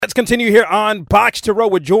Let's continue here on Box to Row.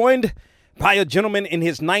 We're joined by a gentleman in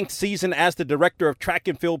his 9th season as the director of track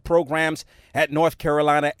and field programs at North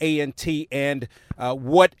Carolina A&T, and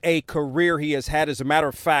what a career he has had. As a matter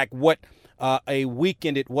of fact, what a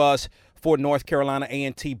weekend it was for North Carolina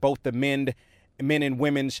A&T, both the men and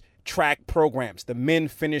women's track programs. The men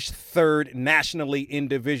finished 3rd nationally in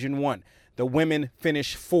Division I. The women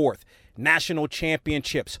finished 4th. National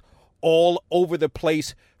championships all over the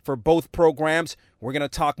place for both programs. We're going to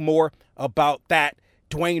talk more about that.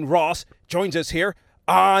 Dwayne Ross joins us here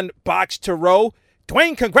on Box to Row.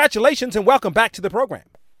 Dwayne, congratulations and welcome back to the program.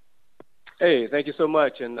 Hey, thank you so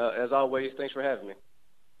much. And as always, thanks for having me.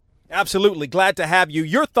 Absolutely. Glad to have you.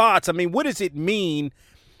 Your thoughts, what does it mean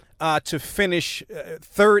to finish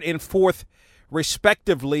 3rd and 4th,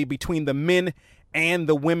 respectively, between the men and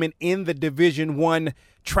the women in the Division I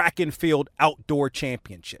track and field outdoor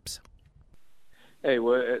championships? Hey,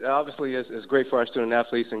 well, it obviously is great for our student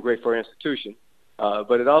athletes and great for our institution.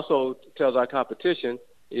 But it also tells our competition,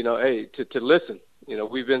 to listen.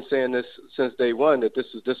 We've been saying this since day one, that this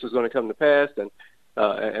is going to come to pass,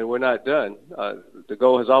 and we're not done. The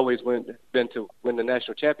goal has always been to win the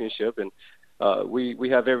national championship, and we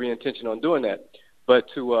have every intention on doing that. But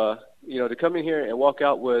to come in here and walk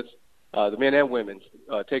out with the men and women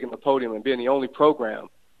taking the podium and being the only program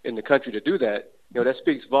in the country to do that, that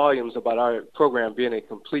speaks volumes about our program being a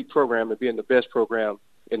complete program and being the best program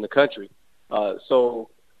in the country.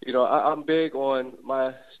 I'm big on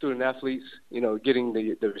my student athletes, getting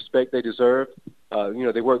the respect they deserve.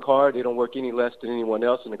 They work hard. They don't work any less than anyone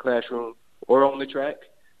else in the classroom or on the track.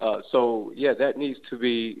 That needs to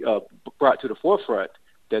be brought to the forefront,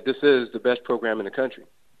 that this is the best program in the country.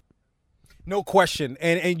 No question.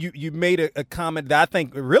 And you made a comment that I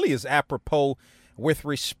think really is apropos with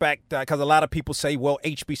respect, because a lot of people say, well,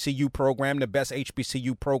 HBCU program, the best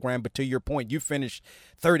HBCU program. But to your point, you finished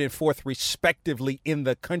 3rd and 4th, respectively, in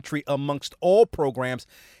the country amongst all programs.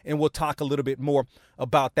 And we'll talk a little bit more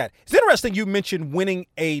about that. It's interesting you mentioned winning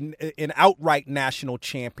an outright national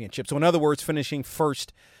championship. So in other words, finishing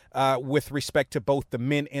 1st with respect to both the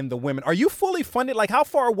men and the women. Are you fully funded? Like, how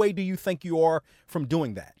far away do you think you are from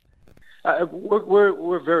doing that?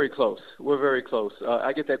 We're very close. We're very close.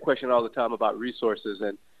 I get that question all the time about resources,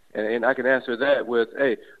 and I can answer that with,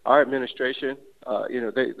 hey, our administration,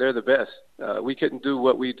 they're the best. We couldn't do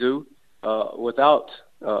what we do without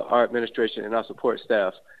our administration and our support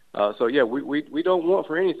staff. We don't want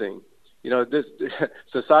for anything. This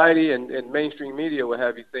society and mainstream media will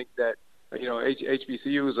have you think that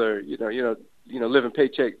HBCUs are living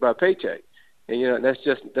paycheck by paycheck, and that's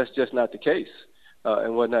just not the case.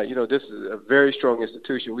 And whatnot. This is a very strong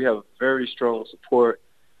institution. We have very strong support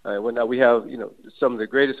and whatnot. We have, some of the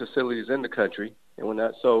greatest facilities in the country and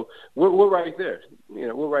whatnot. So we're right there.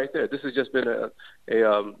 We're right there. This has just been a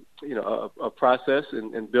process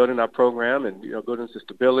in building our program and, building some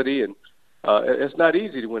stability. And it's not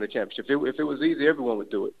easy to win a championship. If it was easy, everyone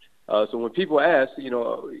would do it. So when people ask,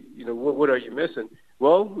 what are you missing?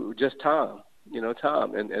 Well, just time,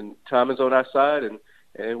 time. And time is on our side,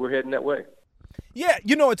 and we're heading that way. Yeah,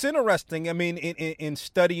 it's interesting. In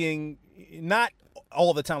studying, not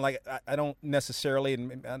all the time, like I don't necessarily,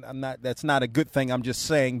 and I'm not, that's not a good thing. I'm just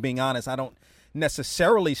saying, being honest, I don't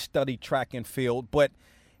necessarily study track and field, but,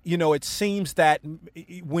 it seems that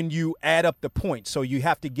when you add up the points, so you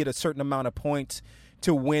have to get a certain amount of points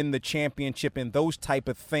to win the championship and those type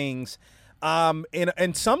of things.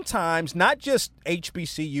 And sometimes not just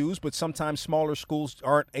HBCUs, but sometimes smaller schools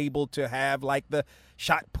aren't able to have like the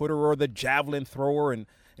shot putter or the javelin thrower and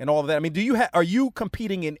all of that. Are you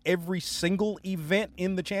competing in every single event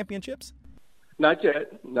in the championships? Not yet.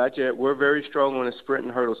 We're very strong on the sprint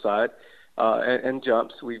and hurdle side and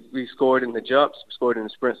jumps. We scored in the jumps, scored in the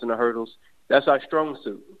sprints and the hurdles. That's our strong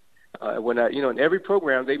suit. In every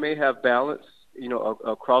program, they may have balance,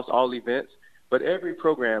 across all events. But every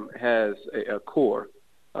program has a core.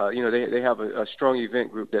 They have a strong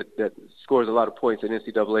event group that scores a lot of points at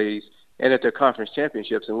NCAAs and at their conference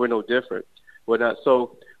championships, and we're no different.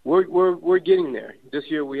 So we're getting there. This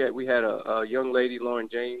year we had a young lady, Lauren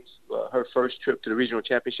James, her first trip to the regional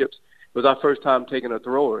championships. It was our first time taking a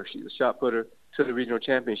thrower. She's a shot putter to the regional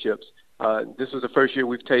championships. This was the first year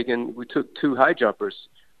we took 2 high jumpers,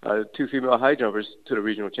 2 female high jumpers to the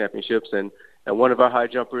regional championships, and one of our high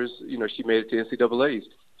jumpers, she made it to NCAAs.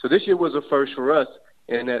 So this year was a first for us,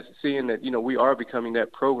 and that's seeing that, we are becoming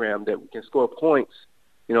that program that we can score points,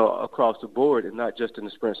 across the board and not just in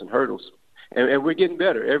the sprints and hurdles. And we're getting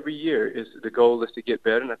better. Every year the goal is to get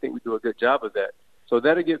better, and I think we do a good job of that. So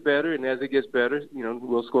that'll get better, and as it gets better,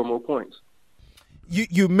 we'll score more points.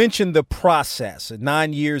 You mentioned the process,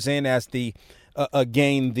 9 years in as the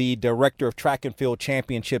again, the director of track and field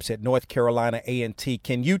championships at North Carolina A&T.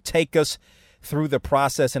 Can you take us through the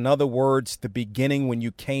process? In other words, the beginning when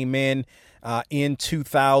you came in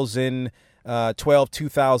 2012,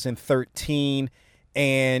 2013,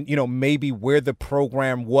 and, maybe where the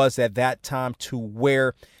program was at that time to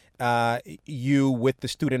where you, with the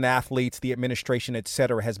student athletes, the administration, et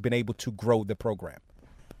cetera, has been able to grow the program.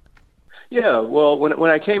 Yeah, well, when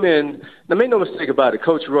I came in, now make no mistake about it,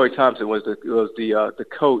 Coach Roy Thompson was the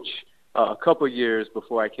coach a couple of years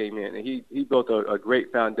before I came in, and he built a great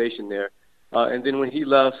foundation there. And then when he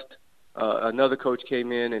left, another coach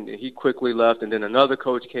came in, and he quickly left, and then another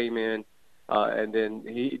coach came in, and then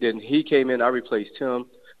he came in. I replaced him.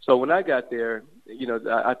 So when I got there,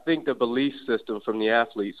 I think the belief system from the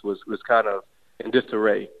athletes was kind of in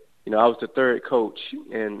disarray. I was the third coach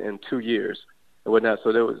in 2 years and whatnot,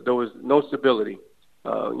 so there was no stability,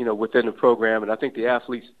 within the program. And I think the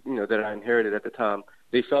athletes, that I inherited at the time,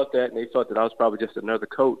 they felt that, and they felt that I was probably just another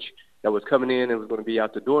coach that was coming in and was going to be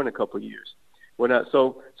out the door in a couple of years.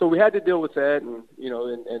 So we had to deal with that, and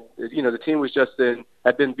the team was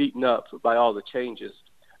had been beaten up by all the changes.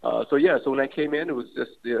 So when I came in, it was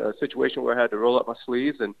just a situation where I had to roll up my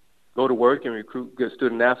sleeves and go to work and recruit good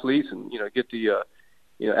student athletes, and get the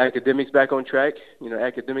academics back on track.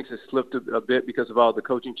 Academics has slipped a bit because of all the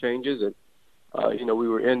coaching changes, and we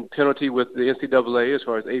were in penalty with the NCAA as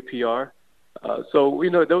far as APR. So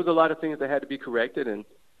there was a lot of things that had to be corrected, and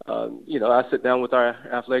I sat down with our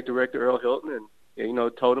athletic director, Earl Hilton,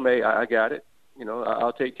 and told him, hey, I got it.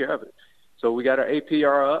 I'll take care of it. So we got our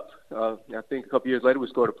APR up. I think a couple years later we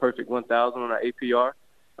scored a perfect 1,000 on our APR.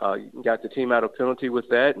 Got the team out of penalty with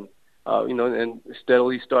that, and and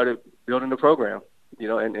steadily started building the program.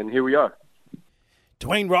 And here we are.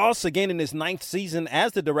 Dwayne Ross, again in his 9th season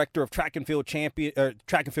as the director of track and field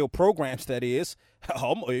programs, that is.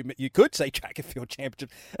 You could say track and field championship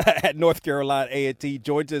at North Carolina A&T,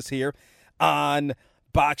 joins us here on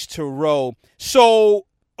Box to Row. So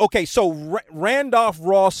Randolph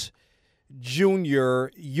Ross Jr.,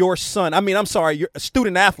 your son, you're a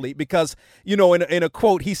student athlete, because, in a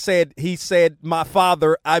quote, he said, my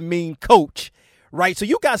father, coach. Right. So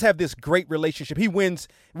you guys have this great relationship. He wins.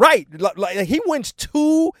 Right. He wins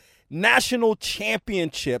 2 national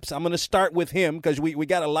championships. I'm going to start with him because we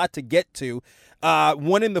got a lot to get to.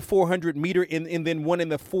 One in the 400 meter and then one in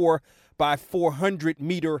the 4x400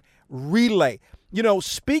 meter relay.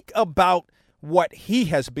 Speak about what he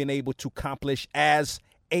has been able to accomplish as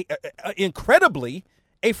incredibly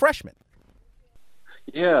a freshman.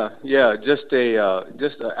 Yeah. Just an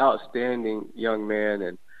outstanding young man.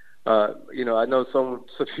 And, I know some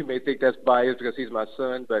people may think that's biased because he's my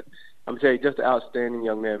son, but I'm telling you, just an outstanding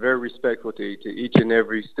young man, very respectful to each and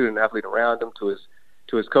every student athlete around him, to his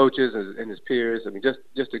coaches and his peers.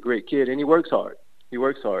 Just a great kid, and he works hard.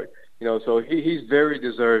 So he's very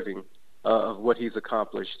deserving of what he's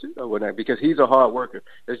accomplished because he's a hard worker.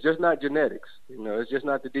 It's just not genetics. It's just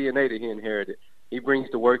not the DNA that he inherited. He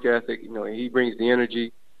brings the work ethic. He brings the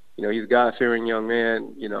energy. He's a God-fearing young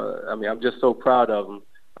man. I'm just so proud of him.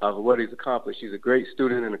 Of what he's accomplished. He's a great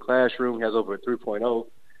student in the classroom. He has over a 3.0.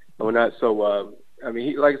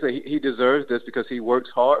 Like I say, he deserves this because he works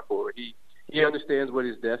hard for it. He understands what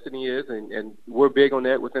his destiny is, and we're big on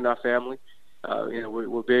that within our family.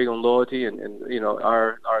 We're big on loyalty and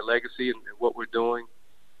our legacy and what we're doing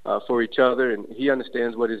for each other. And he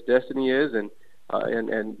understands what his destiny is, and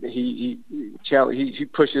he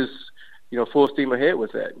pushes full steam ahead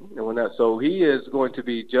with that. So he is going to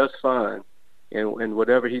be just fine in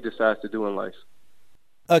whatever he decides to do in life.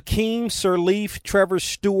 Akeem Sirleaf, Trevor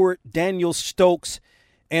Stewart, Daniel Stokes,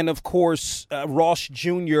 and, of course, Ross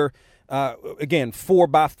Jr., again,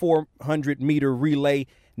 4x400 meter relay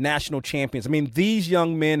national champions. These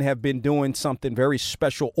young men have been doing something very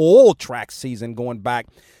special all track season, going back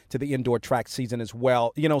to the indoor track season as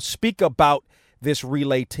well. Speak about this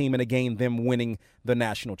relay team and, again, them winning the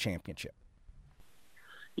national championship.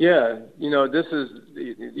 Yeah, this is,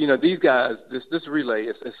 these guys, this relay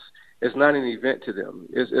is not an event to them.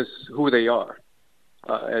 It's who they are.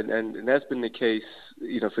 And that's been the case,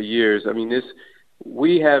 for years.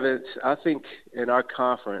 We haven't, I think in our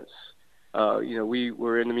conference, we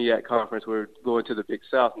were in the MEAC conference. We're going to the Big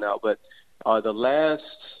South now, but the last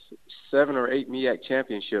 7 or 8 MEAC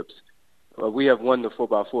championships, we have won the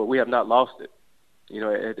 4x4. We have not lost it,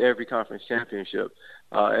 at every conference championship.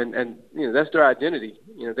 And that's their identity.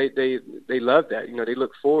 They love that. They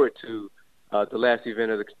look forward to the last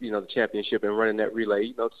event of the championship and running that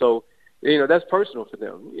relay. So that's personal for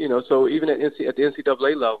them. So even at the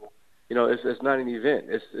NCAA level, it's not an event.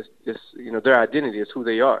 It's their identity. It's who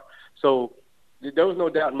they are. So there was no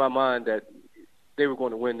doubt in my mind that they were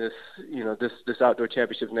going to win this, this outdoor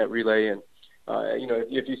championship in that relay. And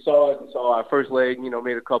if you saw our first leg,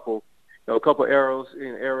 made a couple errors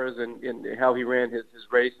in how he ran his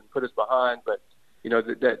race and put us behind. But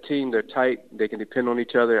that team, they're tight. They can depend on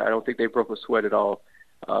each other. I don't think they broke a sweat at all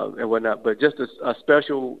and whatnot. But just a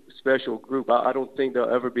special group. I don't think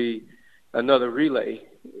there'll ever be another relay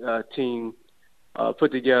team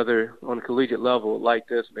put together on a collegiate level like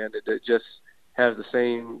this, man. That just has the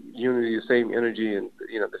same unity, the same energy, and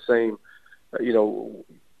the same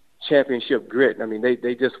championship grit. I mean,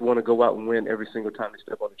 they just want to go out and win every single time they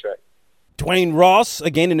step on the track. Dwayne Ross,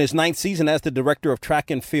 again in his 9th season as the director of track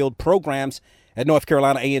and field programs at North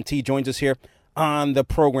Carolina A&T, joins us here on the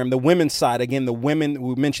program. The women's side, again, the women,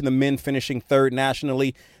 we mentioned the men finishing 3rd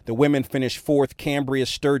nationally. The women finished 4th. Cambria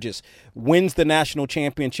Sturgis wins the national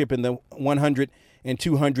championship in the 100 and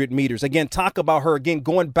 200 meters. Again, talk about her, again,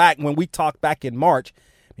 going back when we talked back in March,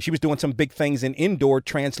 she was doing some big things in indoor,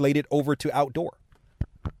 translated over to outdoor.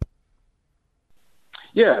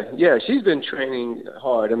 Yeah, she's been training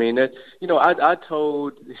hard. I mean, I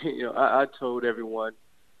told everyone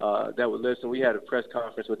that would listen. We had a press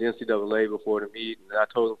conference with the NCAA before the meet, and I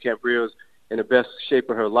told them Cambria's in the best shape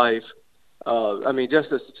of her life. I mean,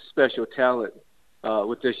 just a special talent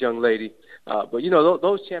with this young lady. But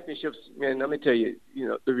those championships, man. Let me tell you,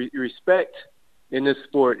 the respect in this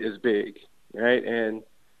sport is big, right? And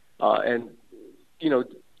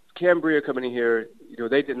Cambria coming in here,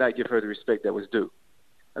 they did not give her the respect that was due.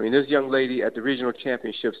 I mean, this young lady at the regional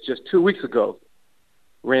championships just 2 weeks ago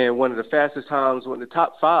ran one of the fastest times, one of the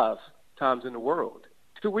top 5 times in the world,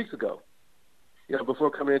 2 weeks ago, before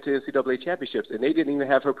coming into NCAA championships. And they didn't even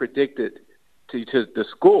have her predicted to the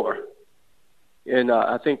score. And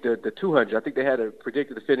I think the 200, I think they had her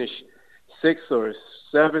predicted to finish 6th or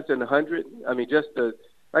 7th in the 100. I mean,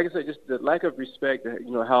 like I said, just the lack of respect,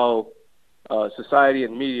 how society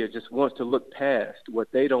and media just wants to look past what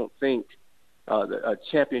they don't think a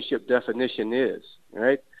championship definition is,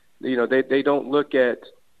 right? They don't look at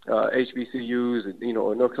HBCUs,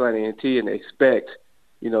 or North Carolina A&T and expect,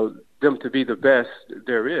 them to be the best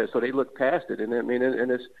there is. So they look past it. And I mean,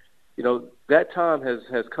 and it's, that time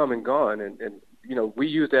has come and gone, and we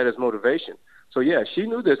use that as motivation. So yeah, she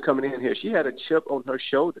knew this coming in here. She had a chip on her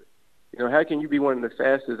shoulder. How can you be one of the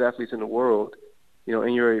fastest athletes in the world,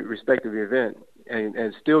 in your respective event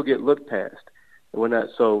and still get looked past and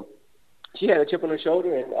whatnot? So she had a chip on her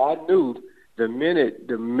shoulder, and I knew the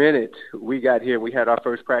minute we got here, we had our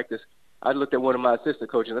first practice, I looked at one of my assistant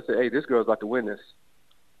coaches and I said, "Hey, this girl's about to win this,"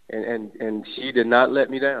 and she did not let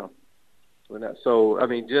me down. So I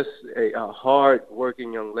mean, just a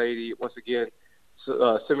hard-working young lady. Once again,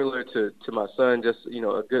 similar to my son, just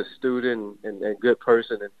a good student and good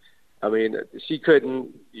person. And I mean, you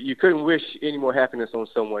couldn't wish any more happiness on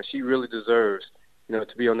someone. She really deserves,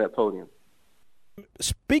 to be on that podium.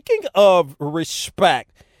 Speaking of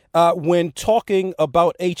respect, when talking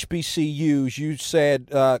about HBCUs, you said,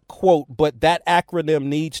 quote, "but that acronym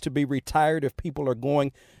needs to be retired if people are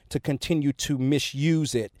going to continue to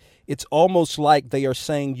misuse it." It's almost like they are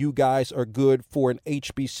saying you guys are good for an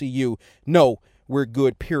HBCU. No, we're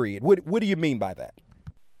good, period. What do you mean by that?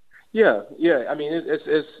 Yeah. I mean, it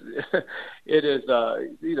is,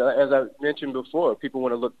 as I mentioned before, people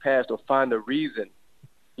want to look past or find a reason.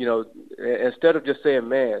 Instead of just saying,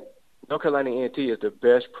 man, North Carolina A&T is the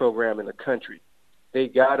best program in the country, they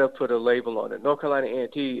got to put a label on it. North Carolina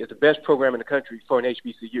A&T is the best program in the country for an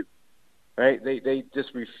HBCU, right? They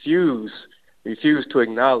just refuse to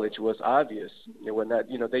acknowledge what's obvious. When that,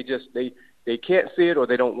 they can't see it or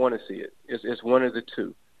they don't want to see it. It's one of the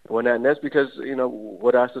two. And that's because,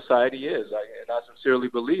 what our society is, and I sincerely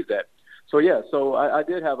believe that. So, yeah, I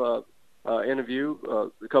did have a interview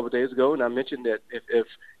a couple of days ago, and I mentioned that if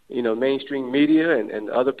mainstream media and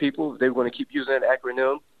other people, if they want to keep using that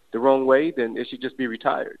acronym the wrong way, then it should just be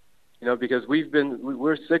retired. Because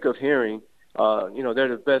we're sick of hearing, they're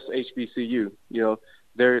the best HBCU.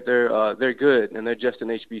 They're good and they're just an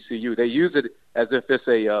HBCU. They use it as if it's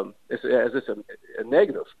a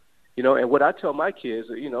negative. And what I tell my kids,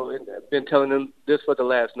 and I've been telling them this for the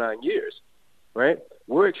last 9 years, right?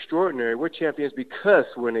 We're extraordinary. We're champions because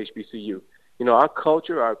we're an HBCU. Our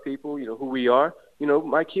culture, our people, who we are.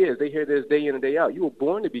 My kids, they hear this day in and day out. You were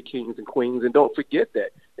born to be kings and queens, and don't forget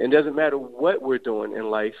that. And it doesn't matter what we're doing in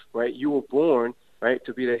life, right? You were born, right,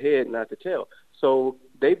 to be the head, not the tail. So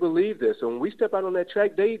they believe this. So when we step out on that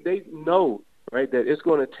track, they know, right, that it's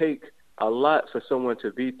going to take a lot for someone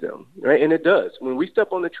to beat them, right? And it does. When we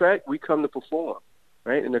step on the track, we come to perform,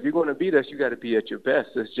 right? And if you're going to beat us, you got to be at your best.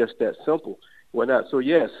 It's just that simple. whatnot. So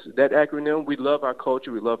yes, that acronym, we love our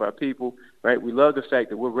culture, we love our people, right? We love the fact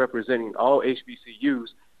that we're representing all HBCUs,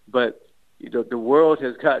 but the world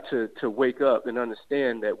has got to wake up and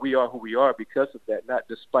understand that we are who we are because of that, not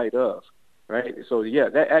despite of, right? So yeah,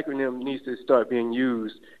 that acronym needs to start being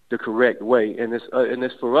used the correct way, and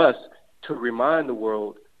it's for us to remind the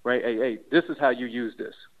world, right? Hey, this is how you use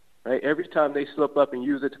this, right? Every time they slip up and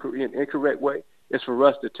use it in an incorrect way, it's for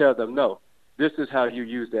us to tell them, no, this is how you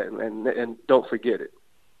use that, and don't forget it.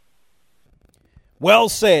 Well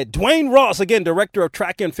said. Dwayne Ross, again, Director of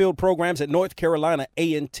Track and Field Programs at North Carolina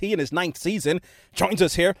A&T in his 9th season, joins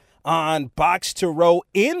us here on Box to Row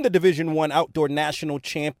in the Division I Outdoor National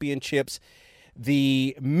Championships.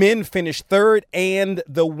 The men finished 3rd and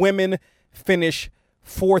the women finish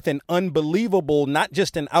 4th. An unbelievable, not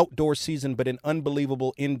just an outdoor season, but an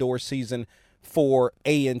unbelievable indoor season for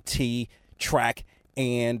A&T Track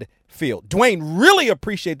and Field. Dwayne, really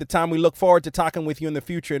appreciate the time. We look forward to talking with you in the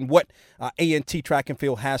future and what A&T Track and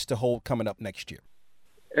Field has to hold coming up next year.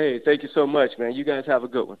 Hey, thank you so much, man. You guys have a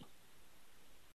good one.